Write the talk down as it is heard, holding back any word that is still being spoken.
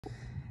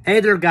Hey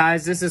there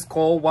guys, this is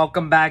Cole.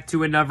 Welcome back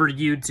to another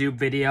YouTube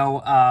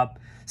video.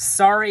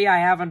 Sorry I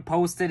haven't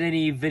posted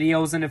any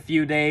videos in a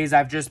few days.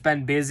 I've just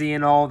been busy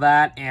and all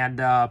that.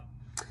 And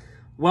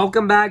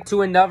welcome back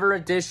to another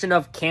edition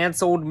of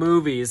Canceled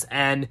Movies.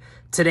 And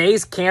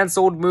today's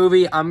canceled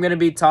movie I'm going to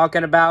be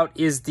talking about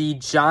is the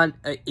John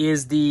de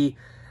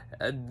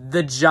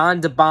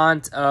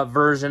Bont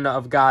version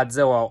of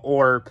Godzilla,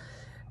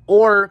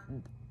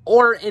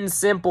 or in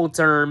simple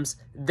terms,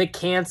 the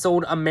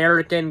canceled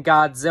American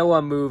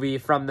Godzilla movie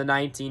from the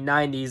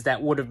 1990s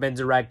that would have been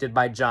directed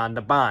by John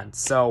de Bont.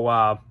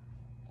 So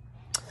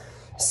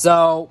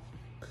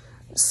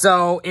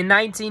in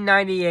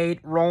 1998,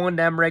 Roland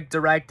Emmerich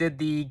directed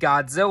the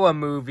Godzilla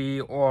movie,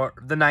 or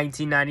the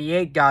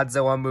 1998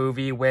 Godzilla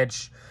movie,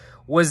 which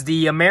was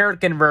the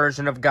American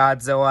version of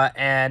Godzilla,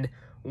 and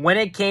when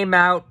it came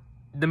out,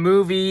 the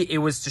movie, it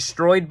was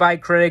destroyed by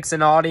critics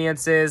and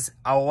audiences.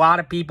 A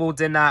lot of people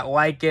did not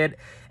like it,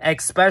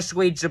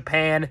 especially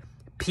Japan.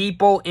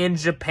 People in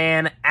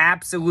Japan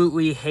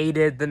absolutely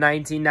hated the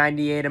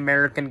 1998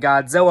 American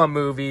Godzilla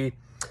movie.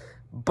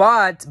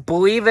 But,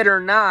 believe it or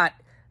not,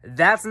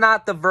 that is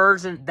not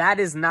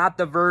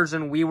the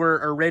version we were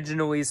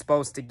originally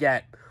supposed to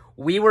get.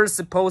 We were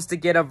supposed to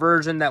get a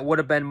version that would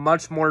have been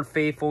much more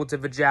faithful to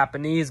the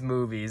Japanese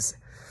movies.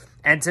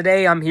 And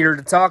today I'm here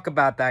to talk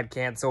about that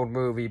canceled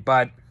movie,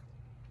 but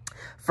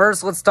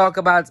first let's talk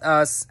about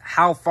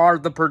how far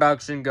the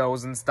production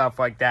goes and stuff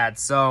like that.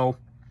 So,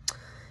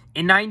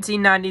 in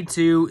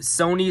 1992,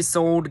 Sony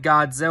sold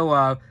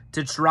Godzilla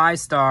to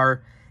TriStar,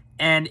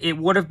 and it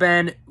would have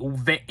been,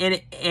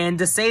 and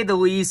to say the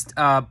least,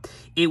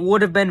 it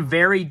would have been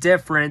very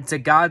different to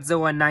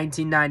Godzilla in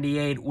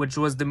 1998, which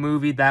was the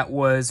movie that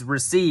was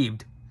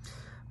received.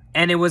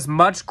 And it was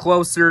much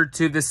closer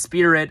to the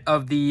spirit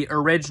of the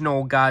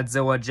original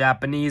Godzilla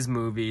Japanese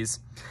movies,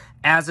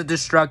 as a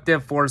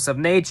destructive force of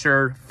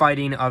nature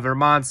fighting other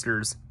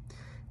monsters.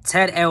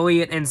 Ted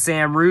Elliott and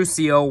Sam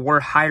Ruscio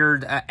were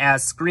hired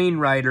as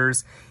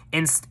screenwriters,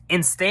 and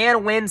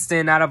Stan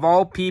Winston, out of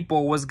all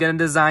people, was going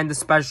to design the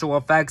special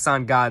effects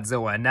on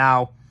Godzilla.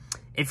 Now,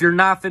 if you're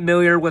not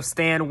familiar with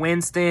Stan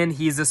Winston,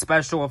 he's a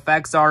special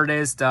effects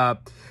artist.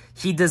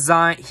 He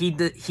designed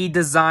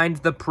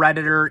the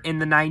Predator in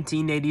the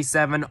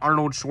 1987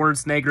 Arnold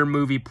Schwarzenegger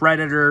movie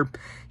Predator.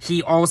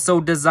 He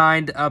also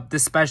designed the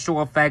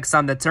special effects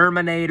on the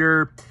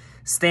Terminator.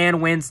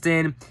 Stan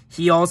Winston,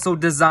 he also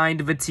designed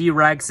the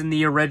T-Rex in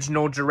the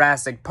original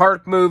Jurassic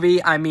Park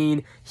movie. I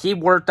mean, he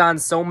worked on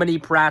so many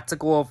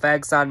practical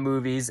effects on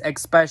movies,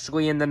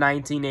 especially in the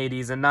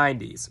 1980s and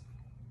 90s.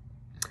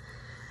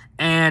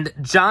 And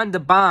John de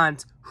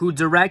Bont, who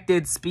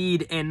directed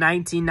Speed in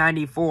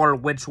 1994,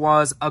 which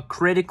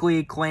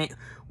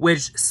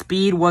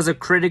Speed was a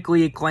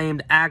critically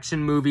acclaimed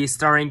action movie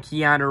starring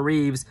Keanu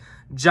Reeves.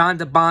 John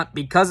de Bont,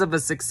 because of the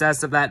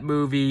success of that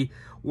movie,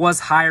 was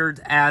hired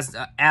as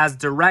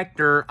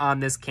director on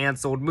this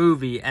canceled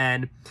movie.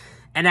 And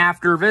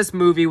after this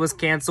movie was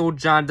canceled,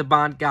 John de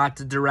Bont got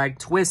to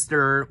direct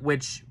Twister,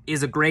 which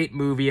is a great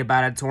movie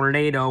about a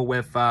tornado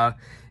with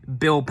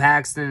Bill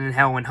Paxton and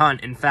Helen Hunt.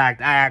 In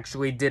fact, I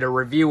actually did a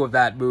review of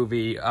that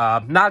movie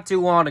not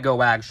too long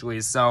ago, actually.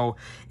 So,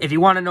 if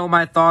you want to know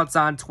my thoughts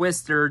on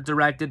Twister,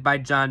 directed by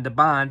John de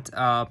Bont,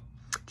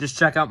 just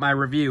check out my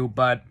review.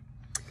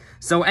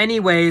 So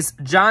anyways,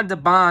 John de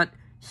Bont,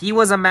 he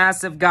was a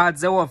massive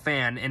Godzilla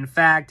fan. In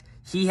fact,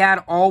 he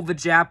had all the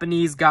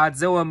Japanese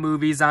Godzilla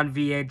movies on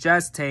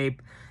VHS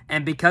tape,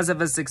 and because of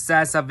the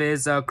success of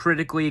his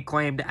critically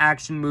acclaimed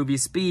action movie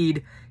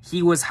Speed,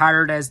 he was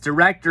hired as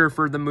director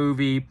for the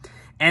movie,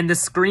 and the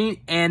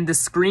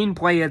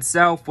screenplay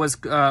itself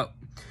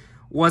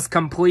was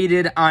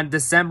completed on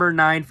December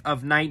 9th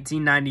of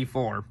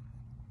 1994.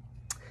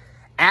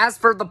 As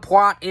for the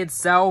plot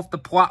itself,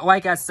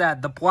 like I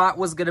said, the plot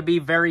was going to be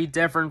very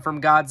different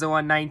from Godzilla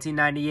in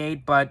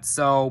 1998, but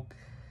so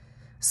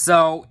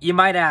you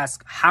might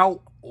ask,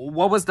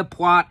 what was the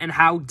plot and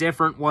how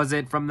different was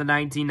it from the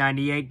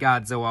 1998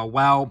 Godzilla?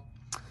 Well,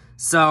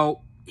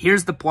 so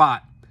here's the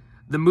plot.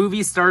 The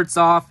movie starts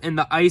off in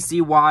the icy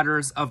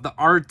waters of the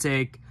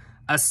Arctic.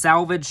 A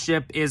salvage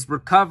ship is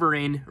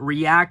recovering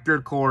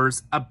reactor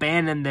cores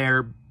abandoned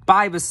there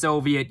by the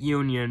Soviet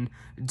Union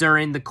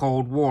during the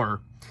Cold War.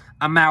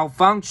 A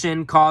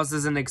malfunction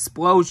causes an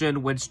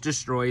explosion which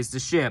destroys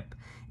the ship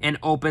and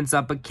opens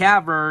up a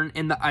cavern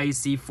in the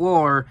icy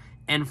floor,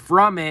 and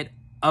from it,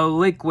 a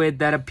liquid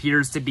that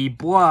appears to be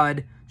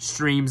blood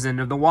streams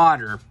into the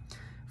water.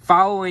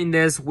 Following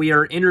this, we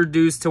are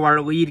introduced to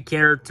our lead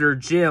character,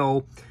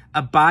 Jill,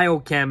 a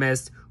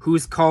biochemist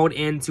who's called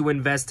in to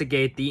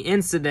investigate the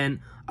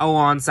incident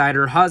alongside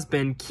her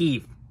husband,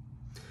 Keith,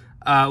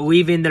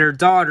 leaving their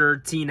daughter,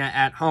 Tina,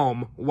 at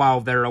home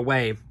while they're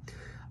away.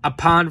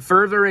 Upon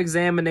further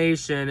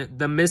examination,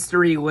 the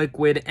mystery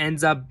liquid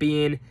ends up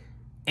being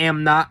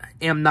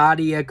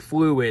amniotic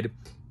fluid.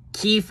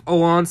 Keith,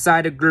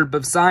 alongside a group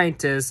of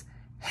scientists,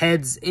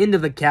 heads into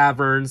the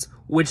caverns,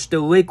 which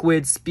the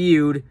liquid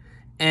spewed,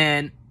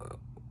 and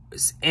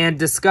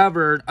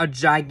discovered a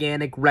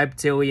gigantic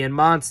reptilian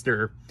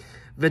monster.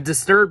 The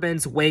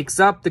disturbance wakes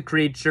up the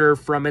creature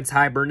from its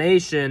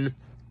hibernation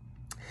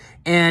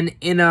and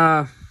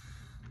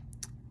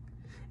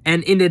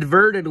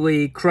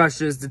inadvertently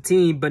crushes the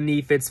team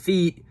beneath its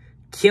feet,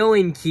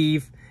 killing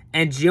Keith,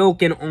 and Jill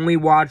can only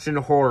watch in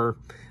horror.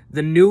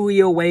 The newly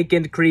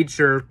awakened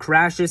creature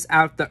crashes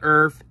out the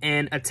earth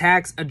and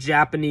attacks a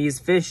Japanese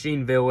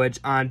fishing village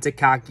on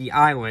Takaki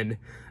Island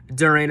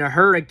during a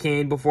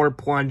hurricane before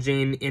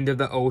plunging into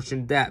the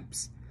ocean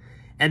depths.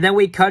 And then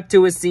we cut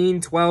to a scene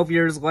 12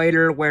 years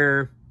later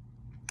where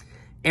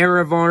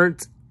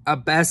Eravant, a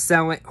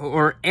best-selling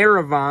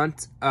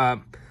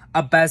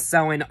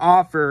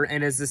author,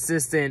 and his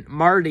assistant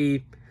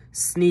Marty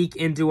sneak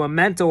into a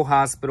mental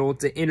hospital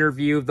to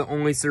interview the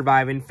only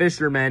surviving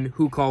fisherman,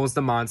 who calls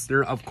the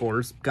monster, of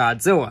course,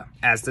 Godzilla,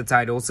 as the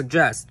title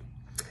suggests.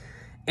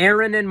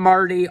 Aaron and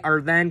Marty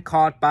are then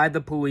caught by the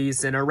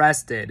police and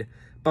arrested.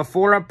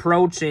 Before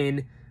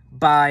approaching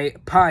by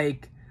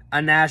Pike,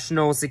 a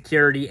national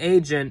security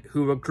agent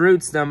who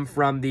recruits them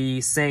from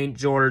the St.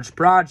 George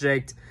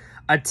Project,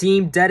 a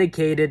team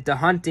dedicated to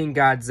hunting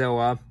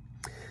Godzilla.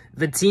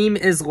 The team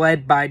is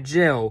led by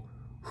Jill,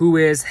 who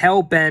is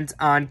hell-bent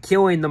on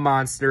killing the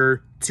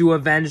monster to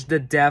avenge the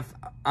death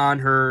on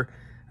her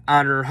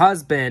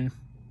husband,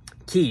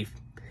 Keith.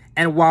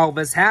 And while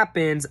this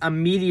happens, a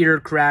meteor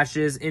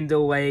crashes into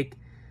Lake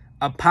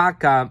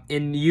Apaka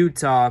in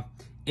Utah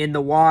in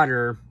the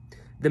water.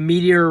 The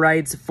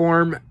meteorite's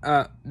form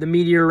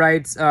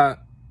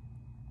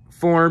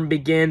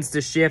begins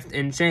to shift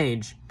and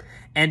change,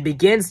 and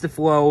begins to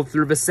flow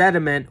through the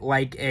sediment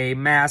like a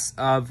mass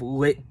of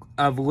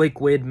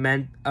liquid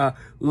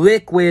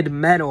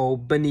metal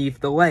beneath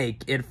the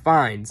lake. It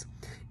finds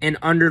an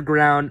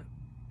underground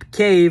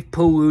cave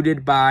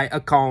polluted by a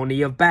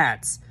colony of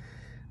bats.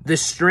 The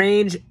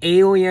strange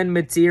alien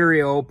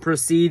material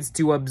proceeds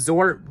to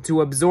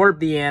absorb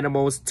the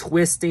animals,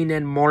 twisting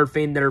and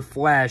morphing their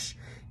flesh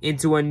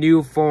into a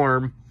new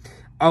form,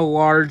 a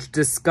large,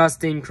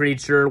 disgusting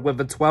creature with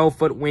a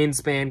 12-foot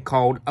wingspan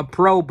called a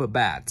probe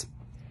bat.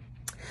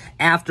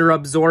 After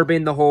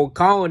absorbing the whole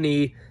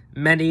colony,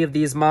 many of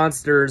these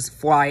monsters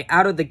fly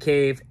out of the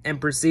cave and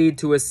proceed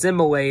to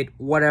assimilate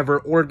whatever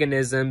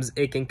organisms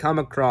it can come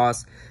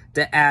across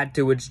to add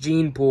to its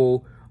gene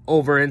pool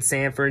over in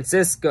San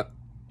Francisco.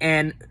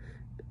 And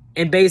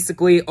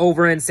basically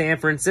over in San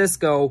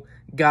Francisco,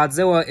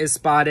 Godzilla is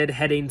spotted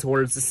heading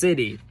towards the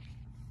city.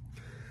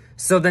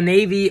 So the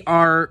Navy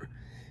are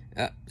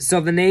to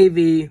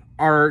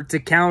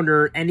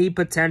counter any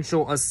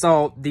potential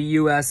assault, the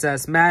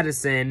USS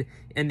Madison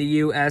and the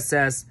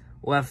USS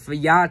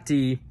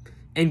Lafayette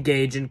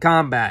engage in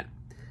combat.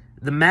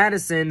 The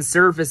Madison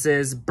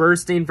surfaces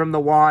bursting from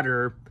the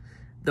water.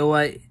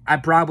 I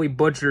probably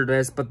butchered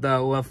this, but the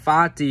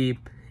Lafayette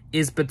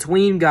is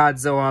between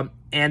Godzilla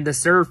and the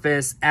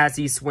surface as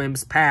he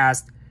swims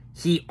past.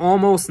 He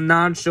almost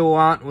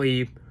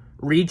nonchalantly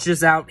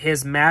reaches out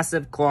his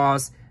massive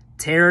claws,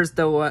 tears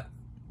the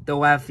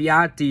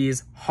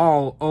Lafayette's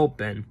hull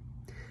open.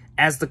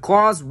 As the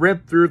claws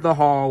rip through the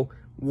hull,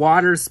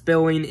 water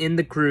spilling in,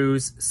 the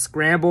crews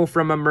scramble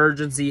from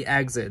emergency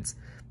exits.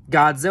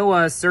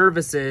 Godzilla's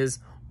surfaces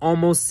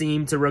almost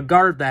seem to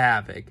regard the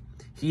havoc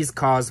he's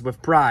caused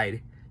with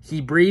pride.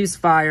 He breathes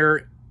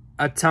fire,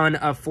 a ton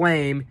of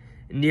flame,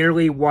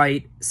 nearly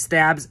white,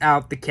 stabs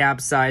out the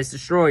capsized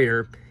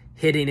destroyer,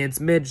 hitting its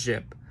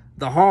midship.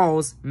 The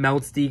hulls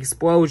melts. The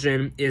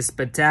explosion is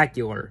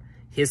spectacular.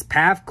 His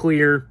path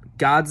clear,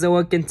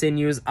 Godzilla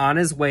continues on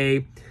his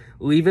way,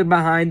 leaving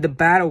behind the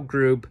battle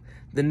group.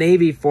 The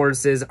Navy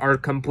forces are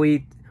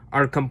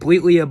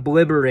completely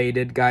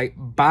obliterated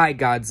by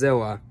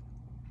Godzilla.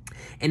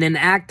 In an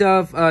act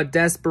of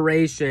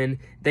desperation,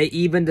 they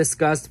even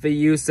discussed the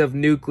use of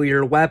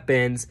nuclear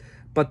weapons,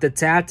 but the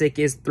tactic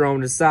is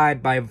thrown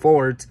aside by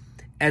Bont,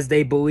 as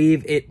they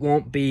believe it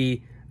won't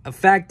be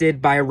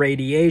affected by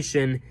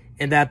radiation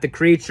and that the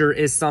creature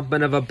is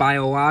something of a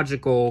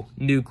biological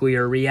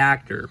nuclear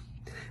reactor.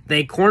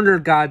 They corner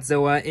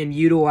Godzilla and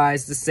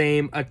utilize the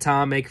same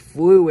atomic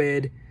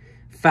fluid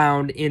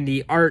found in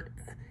the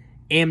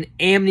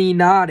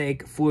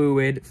amniotic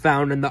fluid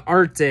found in the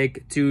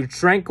Arctic to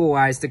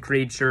tranquilize the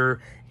creature,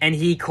 and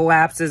he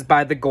collapses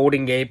by the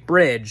Golden Gate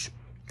Bridge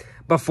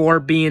before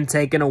being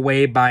taken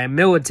away by a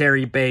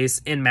military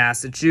base in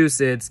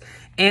Massachusetts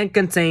and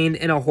contained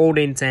in a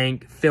holding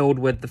tank filled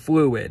with the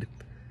fluid.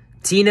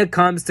 Tina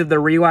comes to the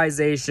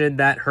realization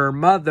that her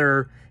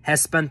mother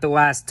has spent the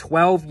last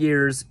 12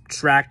 years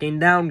tracking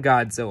down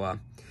Godzilla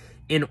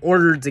in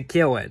order to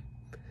kill it,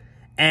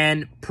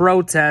 and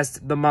protests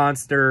that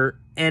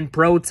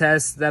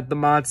the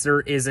monster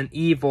isn't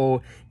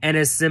evil and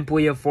is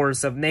simply a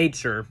force of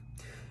nature.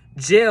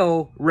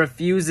 Jill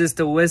refuses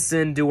to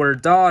listen to her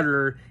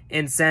daughter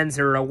and sends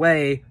her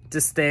away to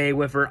stay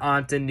with her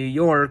aunt in New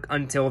York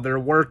until their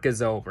work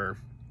is over.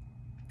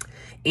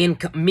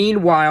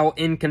 Meanwhile,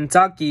 in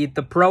Kentucky,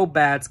 the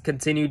probats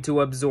continue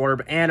to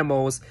absorb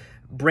animals,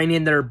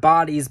 bringing their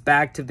bodies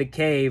back to the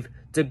cave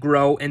to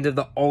grow into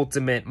the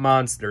ultimate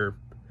monster.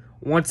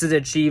 Once it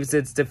achieves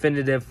its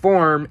definitive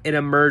form, it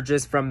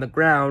emerges from the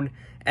ground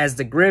as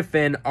the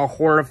Griffin, a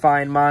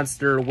horrifying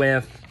monster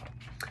with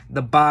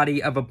the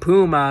body of a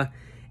puma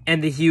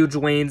and the huge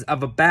wings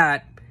of a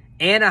bat,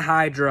 and a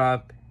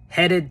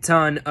hydra-headed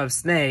ton of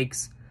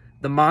snakes,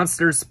 the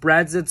monster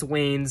spreads its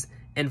wings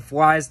and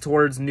flies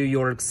towards New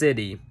York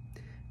City.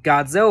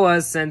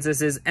 Godzilla senses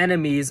his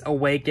enemies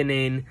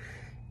awakening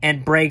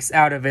and breaks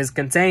out of his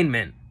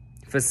containment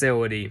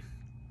facility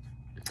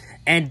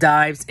and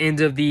dives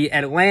into the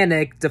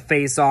Atlantic to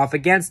face off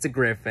against the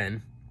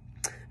Griffin.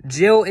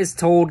 Jill is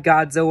told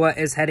Godzilla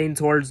is heading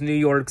towards New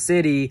York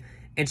City,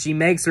 and she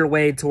makes her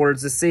way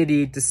towards the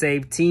city to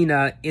save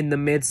Tina in the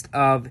midst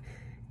of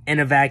an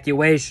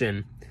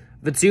evacuation.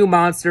 The two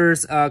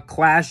monsters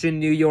clash in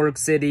New York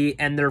City,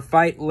 and their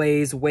fight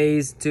lays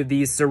waste to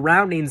the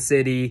surrounding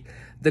city.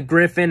 The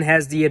Griffin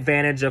has the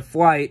advantage of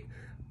flight,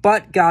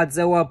 but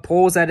Godzilla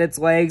pulls at its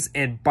legs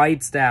and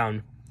bites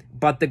down.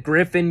 But the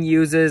Griffin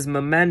uses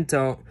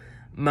momentum,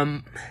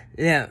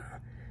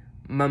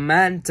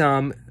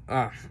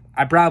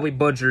 I probably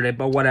butchered it,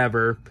 but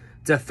whatever,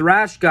 to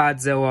thrash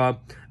Godzilla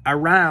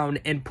around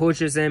and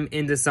pushes him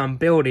into some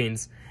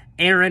buildings.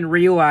 Aaron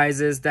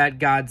realizes that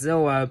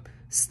Godzilla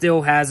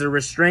still has a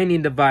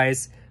restraining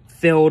device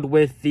filled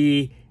with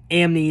the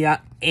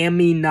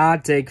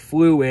amniotic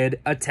fluid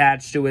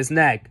attached to his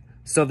neck.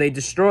 So they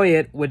destroy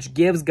it, which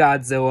gives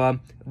Godzilla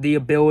the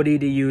ability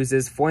to use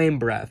his flame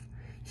breath.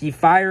 He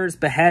fires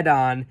the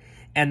head-on,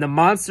 and the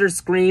monster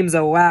screams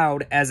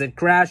aloud as it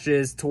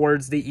crashes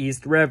towards the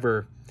East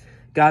River.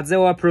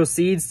 Godzilla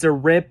proceeds to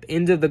rip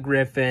into the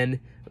Griffin,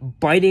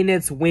 biting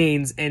its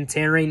wings and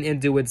tearing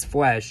into its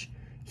flesh.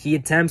 He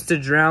attempts to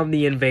drown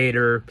the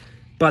invader,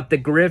 but the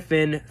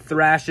Griffin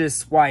thrashes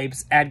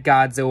swipes at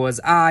Godzilla's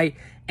eye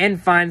and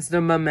finds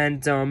the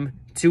momentum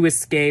to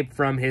escape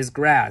from his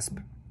grasp.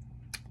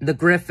 The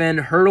Griffin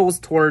hurtles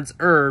towards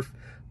Earth,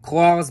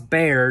 claws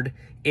bared,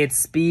 its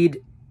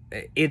speed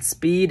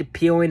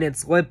peeling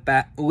its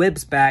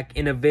lips back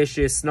in a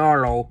vicious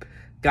snarl.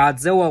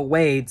 Godzilla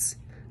waits.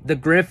 The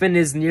Griffin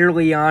is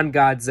nearly on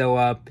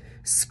Godzilla,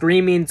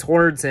 screaming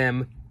towards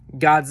him.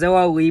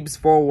 Godzilla leaps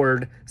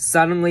forward,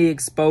 suddenly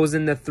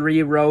exposing the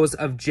 3 rows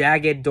of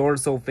jagged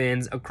dorsal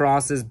fins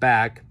across his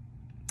back.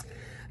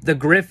 The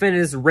Griffin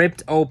is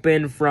ripped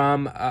open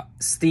from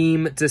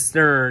stem to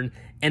stern,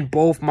 and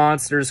both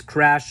monsters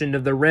crash into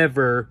the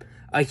river.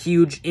 A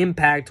huge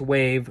impact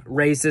wave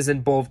races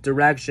in both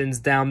directions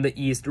down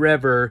the East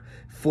River,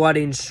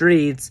 flooding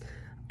streets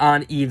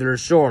on either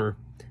shore.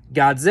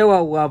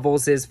 Godzilla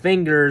levels his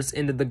fingers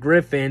into the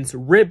Griffin's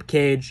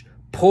ribcage,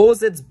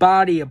 pulls its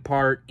body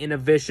apart in a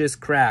vicious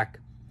crack.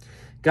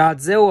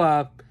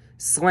 Godzilla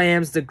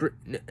slams the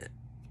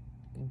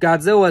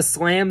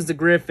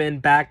Griffin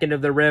back into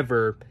the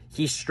river.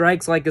 He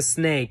strikes like a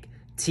snake,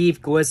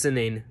 teeth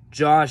glistening,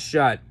 jaws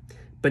shut,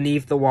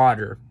 beneath the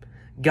water.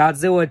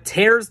 Godzilla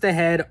tears the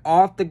head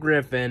off the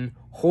Griffin,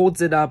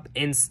 holds it up,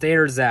 and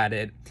stares at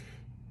it.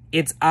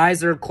 Its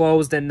eyes are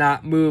closed and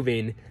not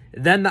moving.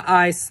 Then the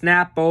eyes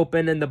snap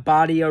open and the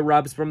body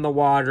erupts from the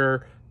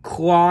water,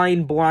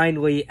 clawing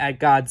blindly at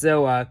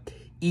Godzilla.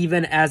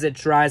 Even as it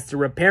tries to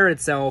repair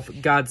itself,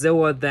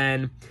 Godzilla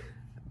then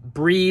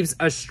breathes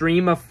a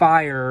stream of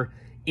fire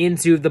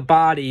into the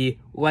body.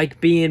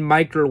 Like being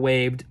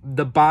microwaved,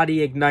 the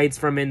body ignites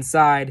from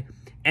inside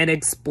and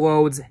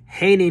explodes,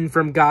 hanging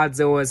from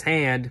Godzilla's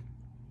hand.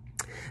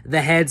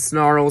 The head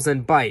snarls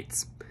and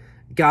bites.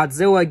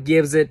 Godzilla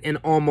gives it an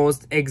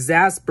almost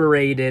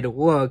exasperated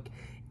look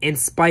and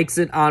spikes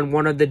it on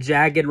one of the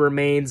jagged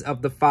remains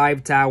of the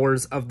 5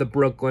 towers of the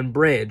Brooklyn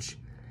Bridge.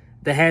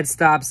 The head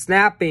stops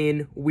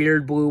snapping,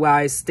 weird blue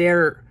eyes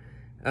stare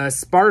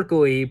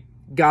sparkly.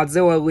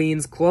 Godzilla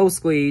leans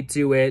closely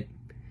to it.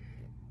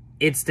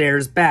 It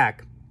stares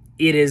back.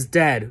 It is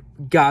dead.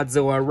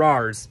 Godzilla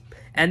roars.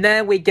 And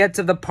then we get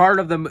to the part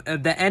of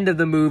the end of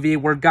the movie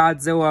where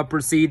Godzilla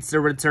proceeds to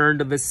return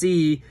to the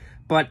sea,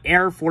 but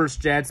Air Force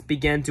jets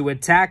begin to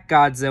attack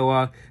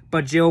Godzilla,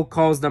 but Jill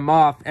calls them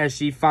off as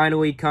she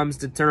finally comes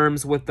to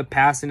terms with the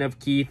passing of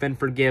Keith and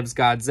forgives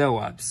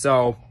Godzilla.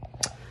 So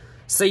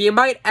you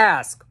might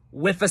ask,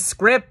 with a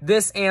script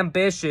this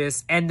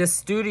ambitious and the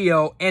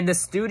studio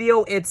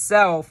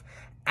itself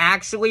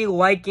actually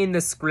liking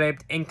the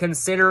script and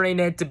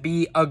considering it to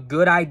be a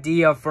good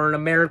idea for an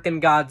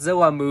American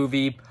Godzilla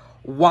movie,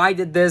 why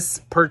did this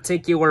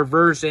particular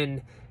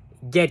version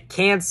get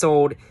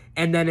canceled,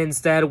 and then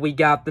instead we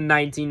got the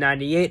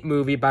 1998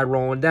 movie by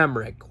Roland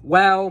Emmerich?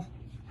 Well,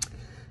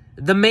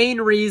 the main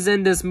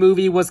reason this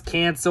movie was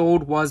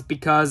canceled was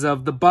because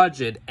of the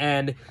budget,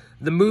 and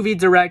the movie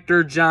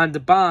director, John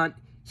Bont,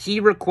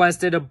 he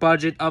requested a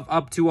budget of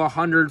up to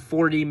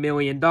 $140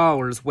 million,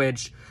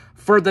 which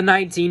for the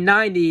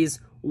 1990s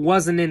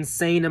was an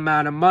insane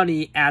amount of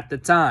money at the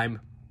time.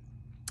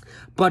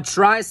 But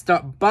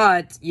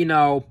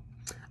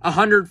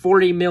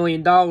 $140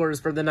 million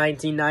for the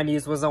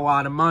 1990s was a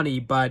lot of money,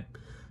 but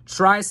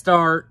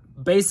TriStar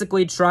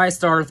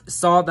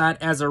saw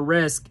that as a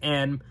risk,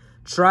 and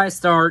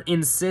TriStar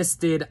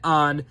insisted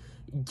on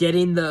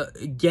getting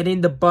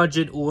the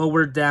budget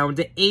lowered down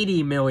to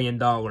 $80 million.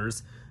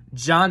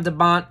 John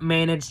DeBont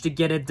managed to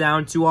get it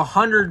down to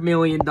 $100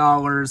 million,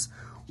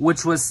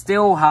 which was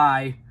still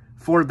high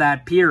for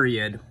that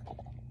period.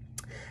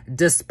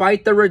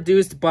 Despite the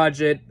reduced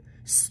budget,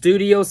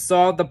 studios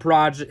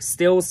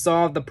still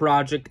saw the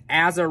project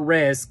as a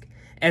risk,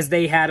 as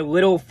they had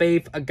little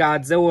faith a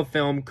Godzilla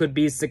film could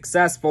be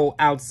successful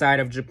outside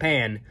of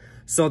Japan.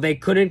 So they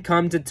couldn't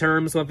come to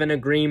terms with an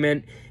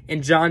agreement,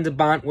 and John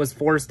DeBont was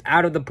forced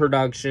out of the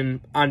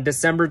production on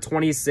December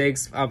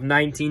 26th of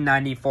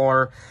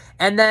 1994.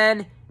 And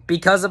then,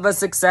 because of the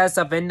success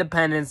of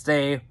Independence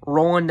Day,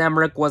 Roland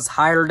Emmerich was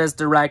hired as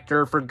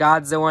director for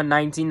Godzilla in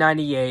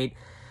 1998,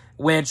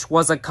 which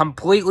was a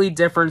completely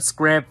different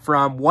script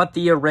from what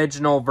the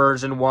original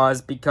version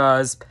was,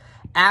 because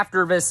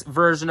after this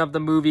version of the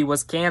movie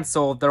was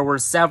canceled, there were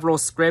several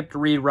script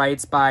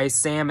rewrites by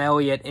Sam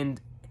Elliott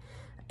and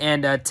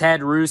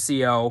Ted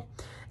Russo.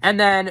 And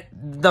then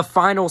the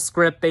final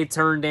script they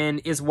turned in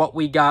is what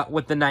we got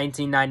with the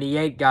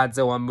 1998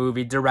 Godzilla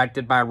movie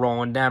directed by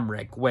Roland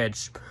Emmerich,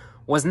 which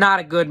was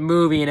not a good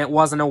movie, and it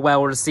wasn't a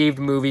well-received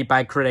movie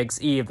by critics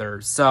either.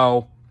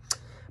 So,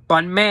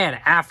 but man,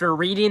 after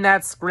reading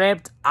that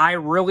script, I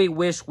really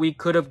wish we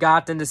could have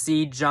gotten to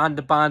see John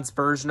DeBont's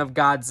version of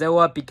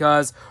Godzilla,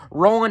 because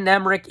Roland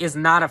Emmerich is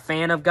not a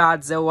fan of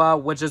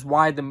Godzilla, which is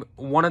why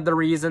one of the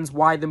reasons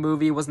why the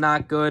movie was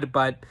not good,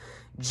 but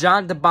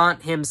John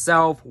DeBont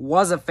himself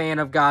was a fan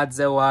of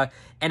Godzilla,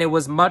 and it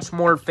was much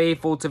more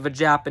faithful to the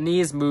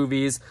Japanese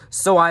movies,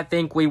 so I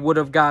think we would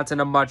have gotten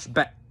a much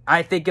better...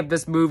 I think if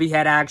this movie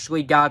had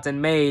actually gotten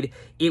made,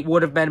 it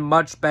would have been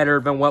much better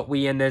than what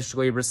we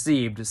initially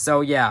received. So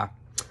yeah,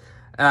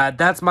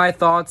 that's my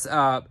thoughts.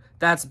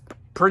 That's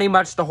pretty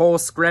much the whole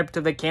script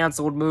of the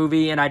canceled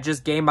movie, and I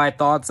just gave my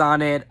thoughts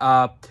on it.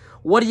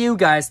 What do you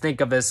guys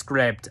think of this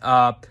script?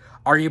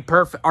 Are you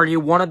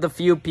one of the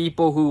few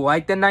people who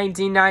like the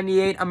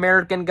 1998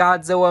 American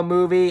Godzilla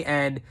movie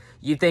and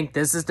you think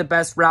this is the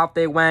best route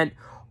they went?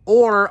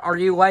 Or are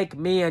you like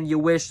me and you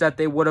wish that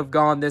they would have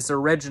gone this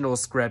original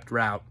script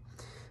route?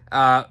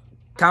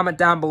 Comment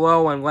down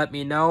below and let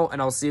me know,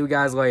 and I'll see you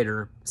guys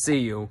later. See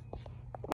you.